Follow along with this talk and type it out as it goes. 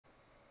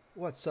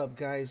What's up,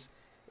 guys?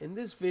 In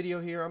this video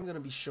here I'm going to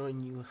be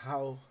showing you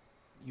how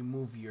you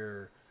move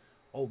your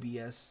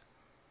OBS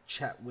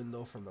chat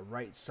window from the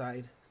right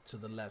side to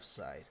the left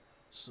side.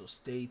 So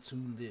stay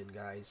tuned in,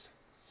 guys.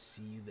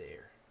 See you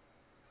there.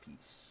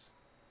 Peace.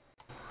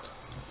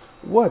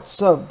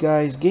 What's up,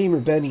 guys? Gamer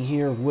Benny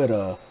here with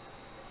a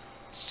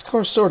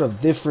sort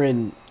of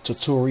different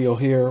tutorial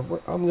here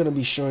where I'm going to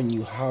be showing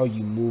you how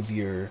you move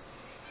your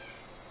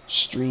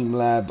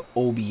Streamlabs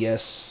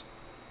OBS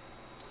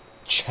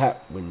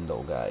chat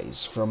window,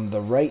 guys, from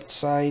the right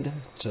side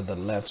to the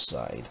left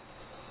side.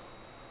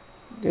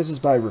 I guess it's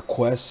by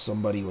request.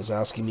 Somebody was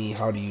asking me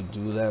how do you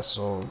do that,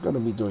 so I'm gonna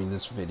be doing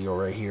this video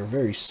right here.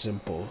 Very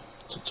simple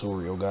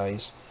tutorial,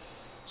 guys.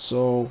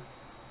 So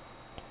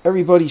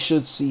everybody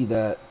should see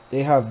that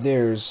they have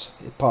theirs.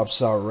 It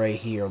pops out right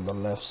here on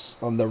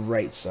the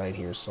right side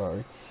here,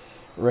 sorry,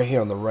 right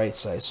here on the right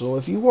side. So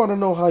if you want to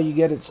know how you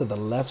get it to the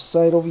left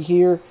side over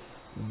here,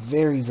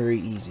 very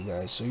easy,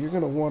 guys. So you're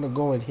gonna want to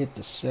go and hit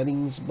the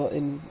settings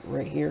button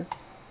right here,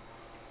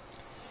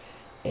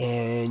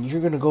 and you're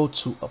gonna go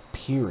to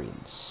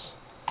appearance.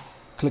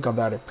 Click on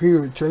that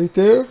appearance right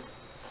there,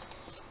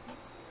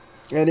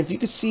 and if you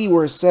can see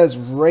where it says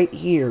right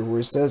here,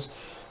 where it says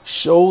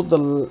show the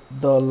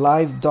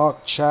live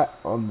dock chat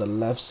on the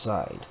left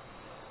side,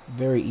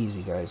 very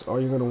easy, guys.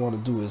 All you're gonna want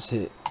to do is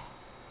hit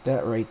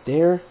that right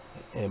there,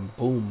 and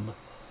boom,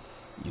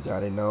 you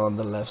got it now on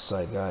the left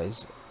side,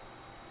 guys.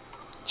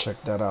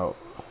 Check that out.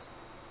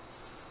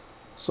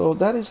 So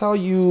that is how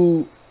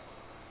you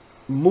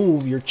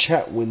move your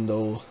chat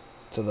window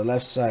to the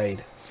left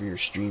side for your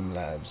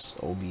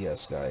Streamlabs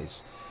OBS,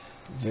 guys.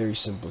 Very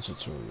simple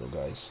tutorial,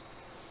 guys.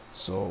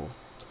 So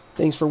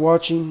thanks for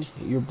watching.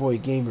 Your boy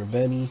Gamer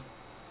Benny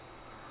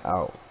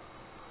out.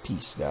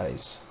 Peace,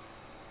 guys.